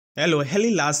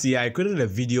Early last year I created a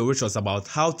video which was about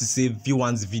how to save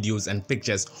V1's videos and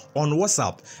pictures on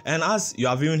WhatsApp, and as you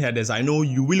have even heard this, I know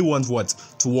you really want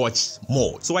to watch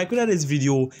more. So I created this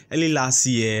video early last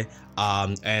year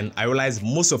and I realized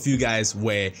most of you guys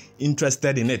were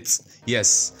interested in it.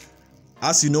 Yes,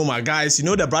 as you know, my guys, you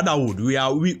know the brotherhood, we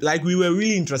were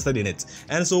really interested in it.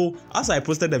 And so as I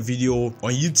posted a video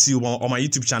on YouTube, on my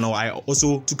YouTube channel, I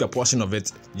also took a portion of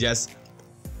it, just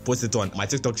post it on my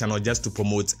TikTok channel just to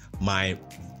promote my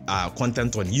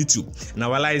content on YouTube. And I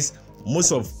realized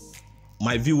most of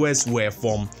my viewers were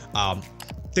from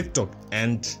TikTok,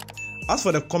 and as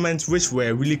for the comments which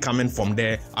were really coming from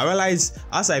there, I realized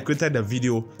as I created the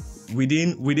video,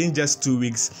 within just 2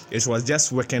 weeks, it was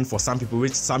just working for some people,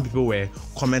 which some people were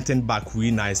commenting back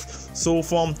really nice. So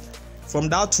from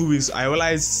that 2 weeks, I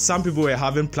realized some people were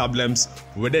having problems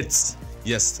with it.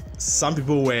 Yes, some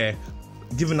people were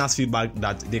giving us feedback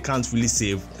that they can't really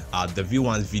save the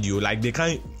V1's video, like they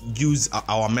can't use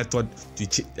our method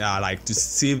to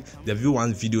save the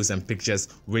V1's videos and pictures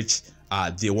which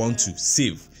they want to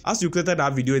save. As you created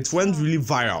that video, it went really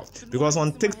viral because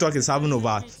on TikTok it's having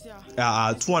over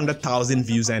 200,000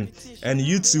 views, and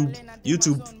YouTube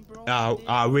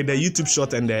with the YouTube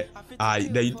short and the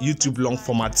YouTube long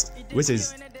format, which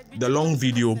is the long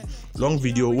video,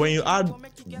 when you add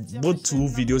both two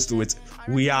videos to it,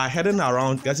 we are heading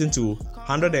around getting to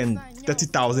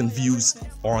 130,000 views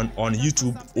on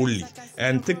YouTube only,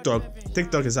 and TikTok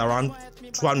is around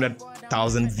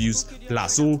 200,000 views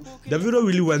plus. So the video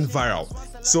really went viral.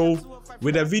 So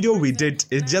with the video we did,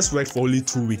 it just worked for only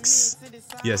 2 weeks.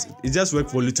 Yes, it just worked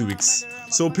for only 2 weeks.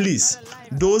 So please,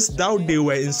 those that they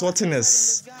were insulting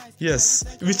us, yes,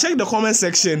 if you check the comment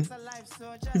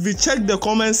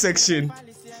section,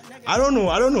 I don't know.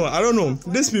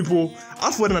 These people,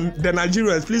 as for the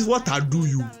Nigerians, please, what do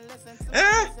you?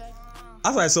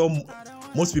 As I saw,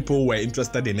 most people were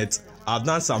interested in it. I've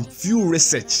done some few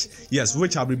research, yes,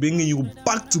 which I'll be bringing you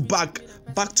back to back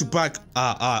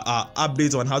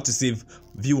updates on how to save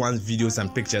V1's videos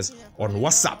and pictures on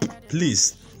WhatsApp.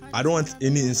 Please, I don't want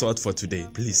any insult for today.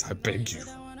 Please, I beg you.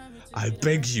 I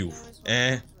beg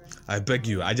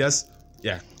you. I just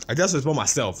respect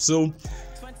myself. So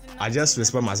I just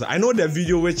respect myself. I know the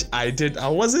video which I did, I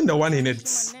wasn't the one in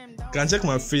it. You can check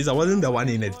my face, I wasn't the one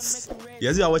in it.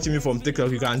 Yes, you are watching me from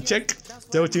TikTok, you can check. If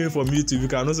you're watching me from YouTube, you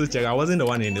can also check. I wasn't the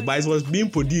one in it, but it was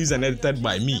being produced and edited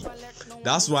by me.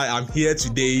 That's why I'm here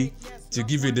today to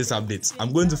give you this update.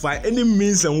 I'm going to find any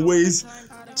means and ways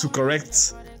to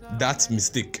correct that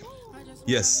mistake.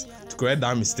 Yes, to correct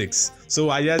that mistakes.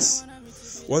 So I just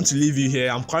want to leave you here.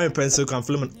 I'm Kwame Pencil. You can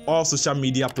follow me on all social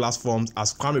media platforms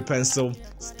as Kwame Pencil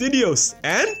Studios,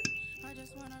 and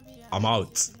I'm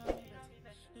out.